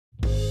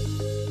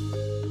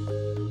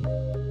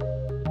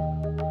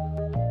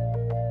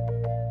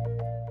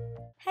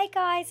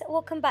guys,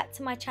 welcome back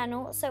to my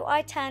channel. So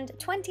I turned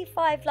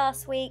 25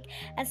 last week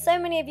and so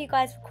many of you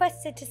guys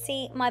requested to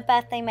see my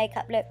birthday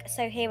makeup look,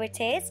 so here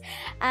it is.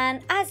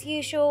 And as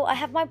usual, I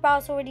have my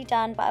brows already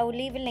done, but I will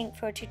leave a link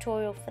for a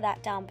tutorial for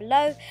that down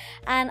below.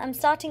 And I'm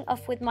starting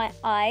off with my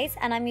eyes,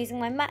 and I'm using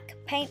my MAC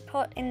paint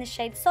pot in the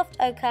shade Soft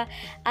Ochre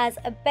as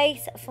a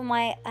base for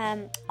my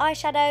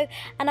eyeshadow.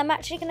 And I'm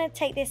actually going to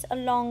take this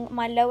along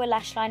my lower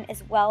lash line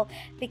as well,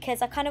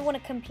 because I kind of want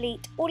to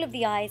complete all of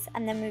the eyes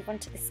and then move on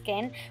to the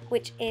skin,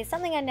 which is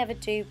something I never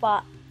do,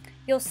 but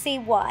you'll see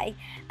why.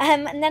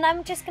 And then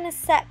I'm just going to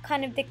set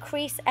kind of the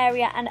crease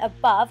area and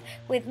above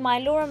with my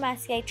Laura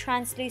Mercier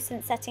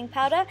translucent setting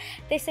powder.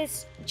 This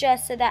is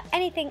just so that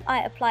anything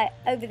I apply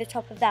over the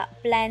top of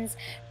that blends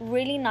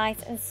really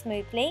nice and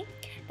smoothly.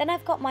 Then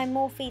I've got my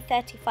Morphe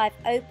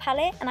 35O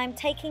palette, and I'm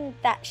taking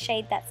that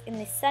shade that's in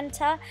the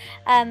center,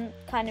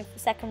 kind of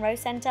second row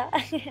center,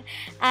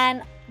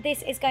 and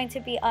this is going to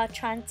be our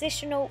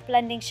transitional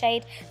blending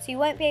shade, so you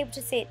won't be able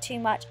to see it too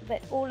much,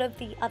 but all of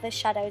the other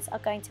shadows are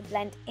going to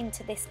blend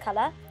into this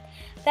color.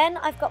 Then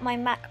I've got my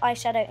MAC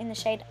eyeshadow in the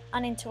shade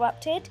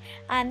Uninterrupted,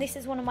 and this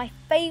is one of my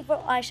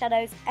favorite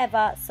eyeshadows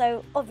ever,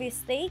 so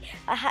obviously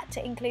I had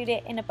to include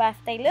it in a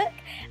birthday look.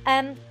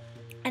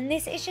 And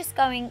this is just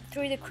going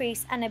through the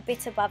crease and a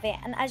bit above it,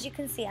 and as you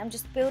can see, I'm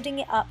just building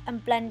it up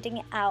and blending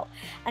it out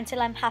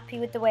until I'm happy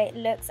with the way it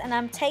looks. And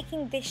I'm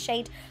taking this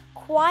shade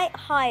quite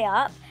high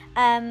up,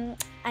 and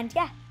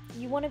yeah,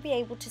 you want to be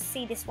able to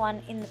see this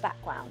one in the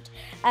background.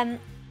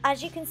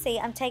 As you can see,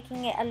 I'm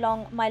taking it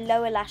along my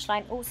lower lash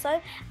line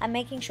also, and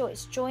making sure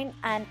it's joined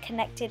and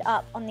connected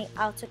up on the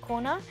outer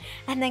corner,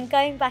 and then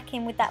going back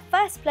in with that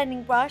first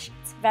blending brush.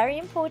 It's very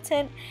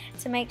important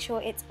to make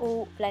sure it's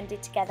all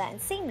blended together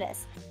and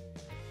seamless.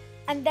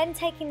 And then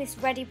taking this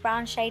reddy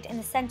brown shade in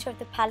the center of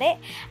the palette,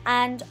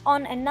 and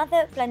on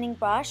another blending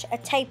brush, a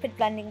tapered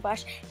blending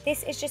brush,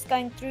 this is just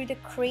going through the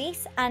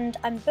crease, and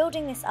I'm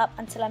building this up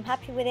until I'm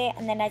happy with it.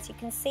 And then as you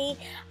can see,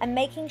 I'm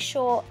making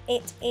sure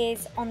it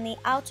is on the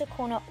outer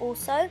corner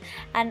also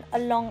and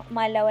along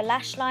my lower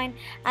lash line.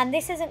 And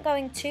this isn't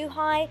going too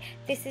high,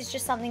 this is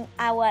just something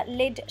our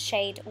lid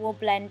shade will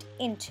blend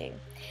into.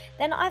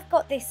 Then I've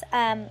got this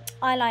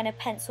eyeliner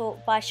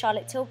pencil by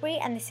Charlotte Tilbury,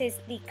 and this is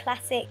the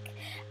classic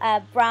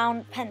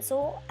brown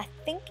pencil. I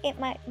think it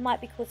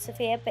might be called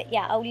Sophia, but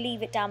yeah, I'll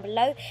leave it down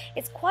below.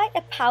 It's quite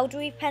a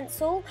powdery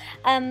pencil,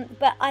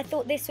 but I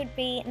thought this would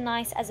be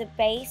nice as a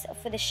base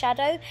for the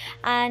shadow,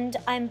 and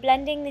I'm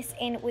blending this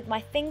in with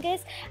my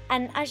fingers.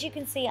 And as you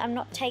can see, I'm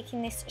not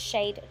taking this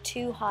shade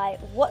too high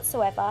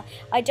whatsoever.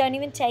 I don't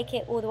even take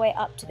it all the way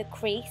up to the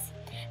crease.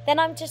 Then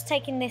I'm just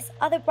taking this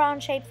other brown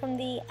shade from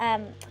the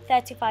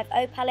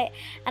 35O palette,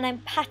 and I'm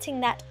patting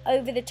that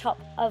over the top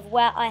of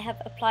where I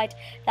have applied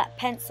that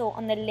pencil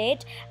on the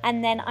lid.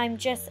 And then I'm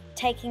just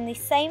taking the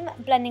same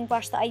blending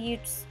brush that I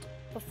used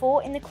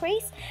before in the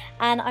crease,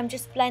 and I'm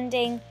just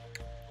blending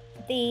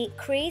the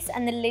crease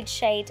and the lid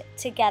shade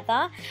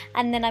together.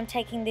 And then I'm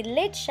taking the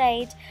lid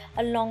shade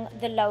along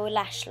the lower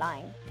lash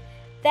line.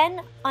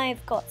 Then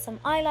I've got some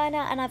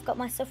eyeliner, and I've got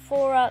my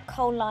Sephora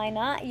kohl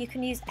liner. You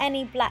can use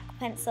any black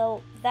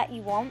pencil that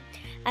you want,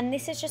 and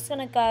this is just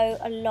going to go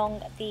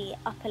along the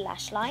upper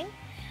lash line.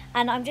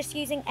 And I'm just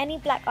using any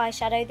black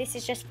eyeshadow. This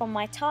is just from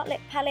my Tarte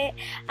Lip palette,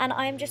 and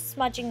I'm just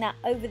smudging that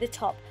over the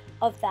top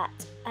of that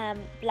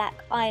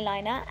black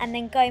eyeliner, and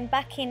then going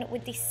back in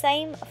with the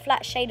same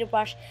flat shader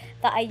brush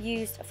that I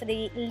used for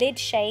the lid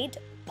shade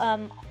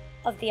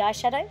of the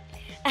eyeshadow,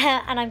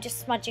 and I'm just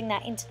smudging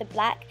that into the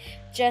black,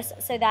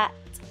 just so that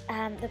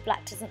the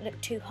black doesn't look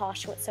too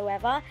harsh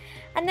whatsoever.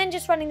 And then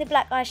just running the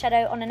black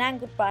eyeshadow on an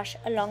angled brush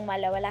along my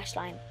lower lash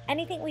line.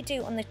 Anything we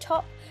do on the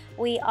top,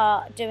 we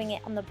are doing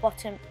it on the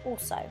bottom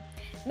also.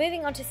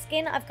 Moving on to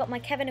skin, I've got my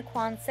Kevyn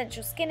Aucoin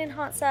Sensual Skin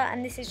Enhancer,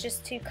 and this is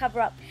just to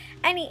cover up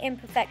any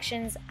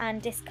imperfections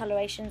and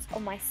discolorations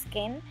on my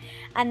skin.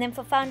 And then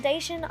for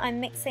foundation, I'm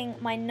mixing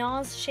my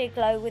NARS Sheer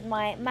Glow with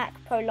my MAC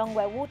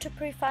Prolongwear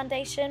Waterproof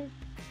Foundation.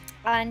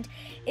 And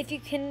if you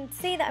can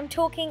see that I'm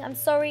talking, I'm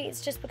sorry,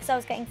 it's just because I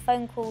was getting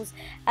phone calls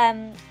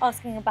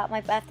asking about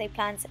my birthday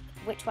plans,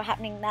 which were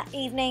happening that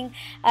evening.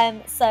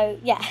 So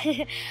yeah,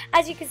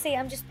 as you can see,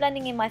 I'm just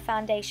blending in my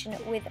foundation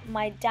with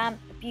my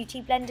damp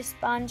beauty blender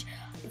sponge.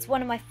 It's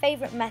one of my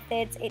favorite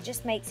methods. It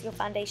just makes your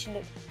foundation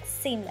look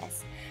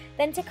seamless.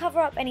 Then to cover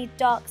up any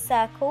dark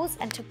circles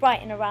and to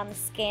brighten around the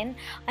skin,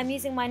 I'm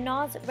using my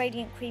NARS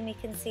Radiant Creamy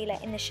Concealer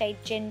in the shade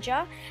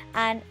Ginger,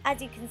 and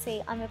as you can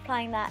see, I'm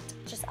applying that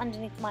just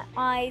underneath my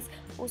eyes,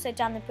 also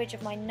down the bridge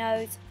of my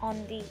nose,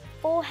 on the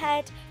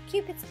forehead,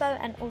 Cupid's bow,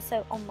 and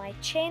also on my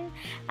chin.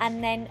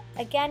 And then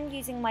again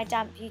using my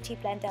damp beauty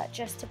blender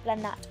just to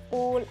blend that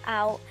all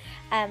out,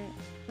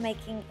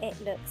 making it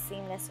look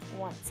seamless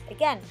once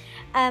again.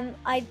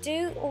 I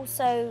do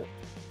also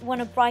want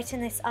to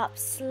brighten this up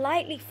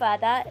slightly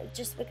further,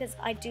 just because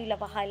I do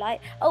love a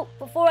highlight. Oh,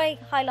 before I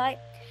highlight,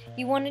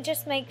 you want to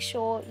just make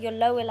sure your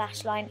lower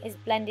lash line is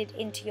blended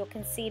into your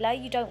concealer.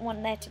 You don't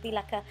want there to be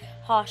like a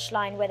harsh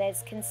line where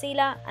there's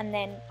concealer and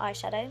then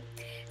eyeshadow.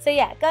 So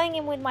yeah, going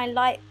in with my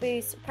Light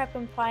Boost Prep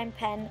and Prime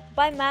pen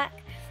by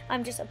MAC,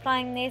 I'm just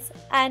applying this,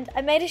 and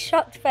I made a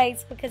shocked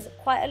face because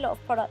quite a lot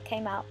of product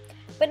came out.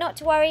 But not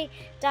to worry,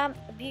 damp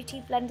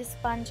beauty blender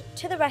sponge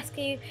to the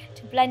rescue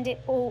to blend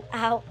it all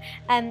out,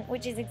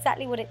 which is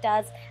exactly what it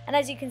does. And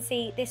as you can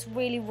see, this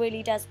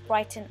really does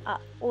brighten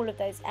up all of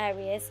those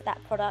areas,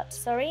 that product,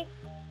 sorry.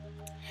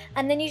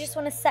 And then you just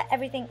want to set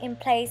everything in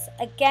place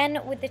again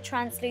with the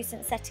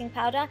translucent setting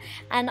powder,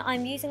 and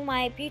I'm using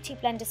my beauty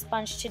blender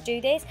sponge to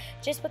do this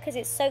just because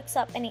it soaks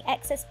up any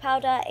excess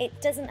powder. It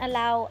doesn't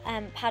allow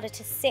powder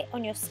to sit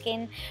on your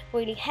skin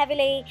really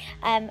heavily,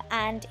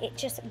 and it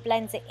just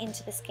blends it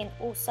into the skin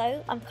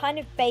also. I'm kind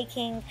of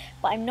baking,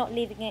 but I'm not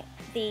leaving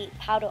the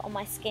powder on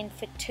my skin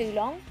for too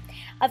long.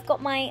 I've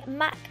got my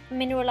MAC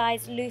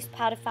Mineralise Loose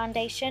Powder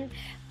Foundation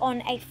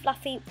on a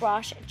fluffy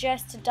brush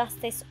just to dust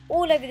this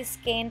all over the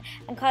skin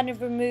and kind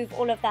of remove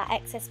all of that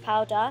excess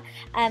powder,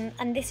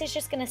 and this is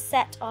just going to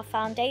set our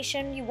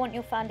foundation. You want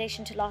your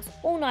foundation to last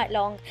all night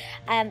long,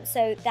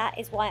 so that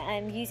is why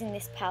I'm using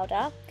this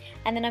powder.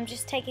 And then I'm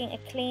just taking a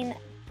clean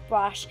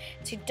brush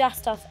to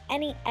dust off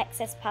any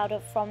excess powder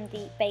from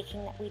the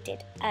baking that we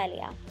did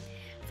earlier.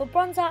 For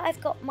bronzer,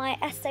 I've got my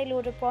Estee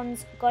Lauder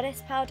Bronze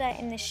Goddess powder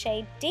in the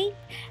shade Deep,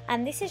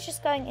 and this is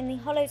just going in the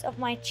hollows of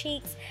my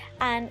cheeks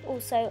and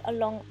also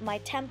along my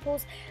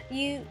temples.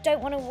 You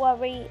don't want to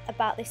worry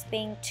about this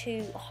being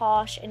too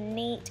harsh and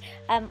neat.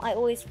 I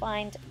always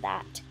find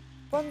that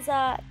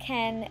bronzer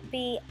can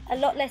be a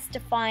lot less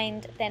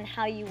defined than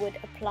how you would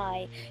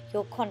apply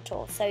your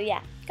contour, so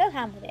yeah, go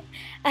ham with it.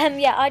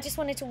 Yeah, I just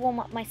wanted to warm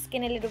up my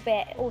skin a little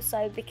bit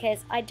also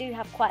because I do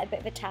have quite a bit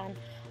of a tan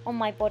on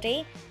my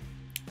body.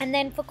 And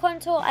then for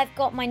contour, I've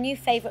got my new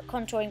favourite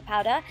contouring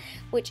powder,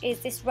 which is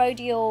this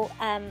Rodial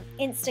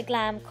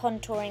Instaglam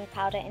contouring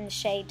powder in the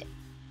shade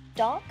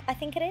Dark, I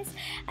think it is.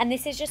 And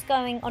this is just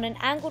going on an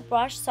angled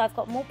brush, so I've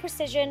got more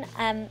precision,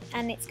 and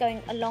it's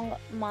going along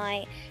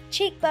my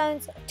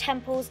cheekbones,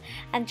 temples,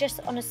 and just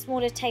on a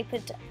smaller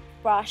tapered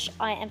brush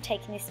I am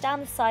taking this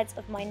down the sides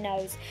of my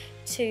nose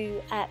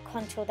to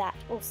contour that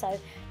also.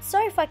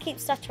 Sorry if I keep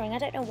stuttering, I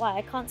don't know why,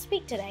 I can't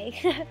speak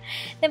today.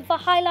 Then for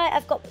highlight,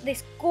 I've got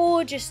this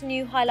gorgeous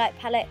new highlight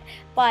palette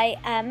by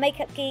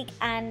Makeup Geek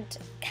and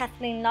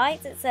Kathleen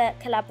Lights. It's a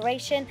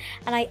collaboration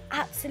and I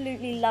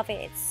absolutely love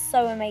it, it's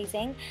so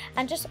amazing.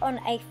 And just on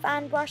a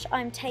fan brush,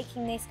 I'm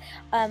taking this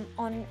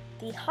on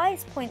the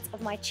highest points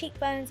of my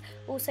cheekbones,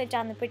 also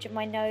down the bridge of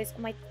my nose,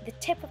 the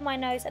tip of my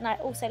nose, and I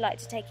also like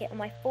to take it on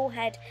my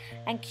forehead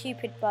and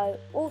cupid bow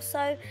also.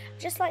 I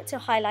just like to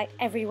highlight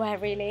everywhere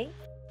really.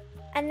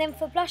 And then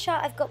for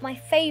blusher, I've got my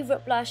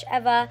favourite blush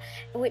ever,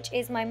 which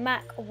is my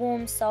MAC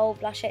Warm Soul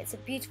blusher. It's a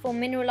beautiful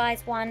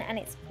mineralized one and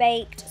it's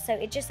baked, so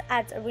it just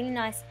adds a really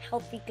nice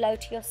healthy glow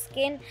to your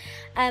skin.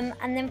 And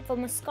then for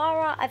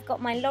mascara, I've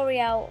got my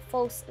L'Oreal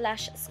False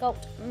Lash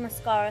Sculpt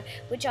Mascara,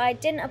 which I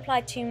didn't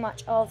apply too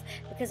much of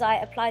because I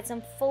applied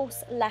some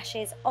false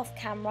lashes off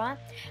camera.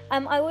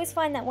 I always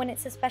find that when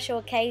it's a special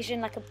occasion,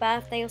 like a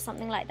birthday or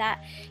something like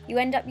that, you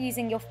end up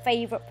using your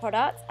favourite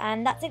product,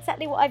 and that's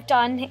exactly what I've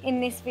done in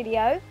this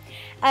video.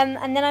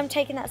 And then I'm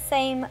taking that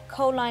same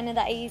kohl liner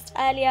that I used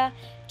earlier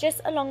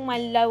just along my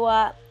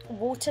lower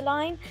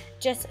waterline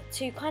just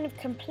to kind of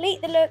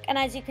complete the look. And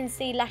as you can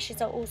see,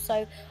 lashes are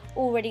also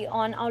already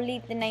on. I'll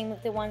leave the name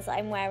of the ones that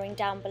I'm wearing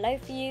down below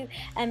for you.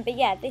 But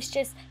yeah, this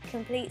just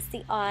completes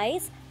the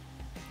eyes.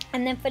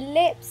 And then for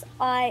lips,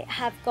 I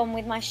have gone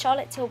with my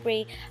Charlotte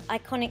Tilbury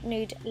Iconic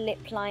Nude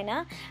Lip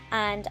Liner,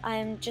 and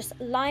I'm just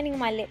lining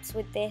my lips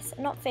with this,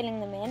 not filling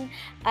them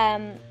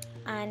in.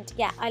 And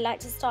yeah, I like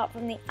to start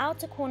from the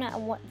outer corner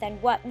and then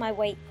work my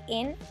way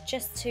in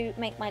just to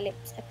make my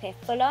lips appear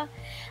fuller.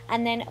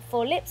 And then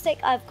for lipstick,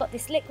 I've got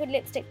this liquid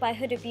lipstick by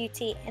Huda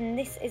Beauty, and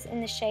this is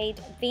in the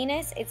shade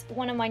Venus. It's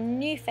one of my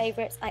new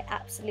favorites. I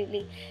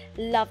absolutely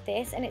love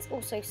this, and it's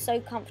also so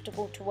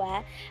comfortable to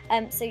wear.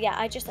 So yeah,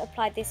 I just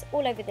applied this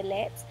all over the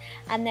lips,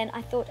 and then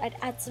I thought I'd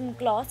add some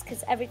gloss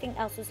because everything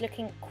else was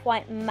looking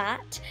quite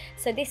matte.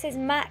 So this is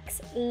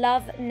MAC's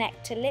Love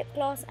Nectar lip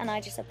gloss, and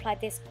I just applied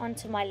this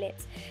onto my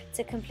lips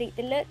to complete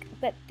the look.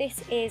 But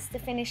this is the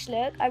finished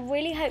look. I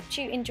really hoped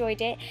you enjoyed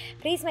it.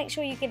 Please make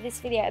sure you give this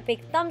video a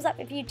big thumbs up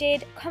if you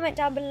did, comment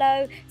down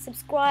below,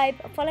 subscribe,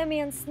 follow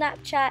me on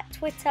Snapchat,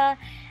 Twitter,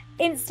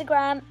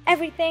 Instagram,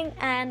 everything,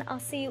 and I'll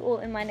see you all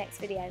in my next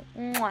video.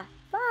 Mwah.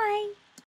 Bye.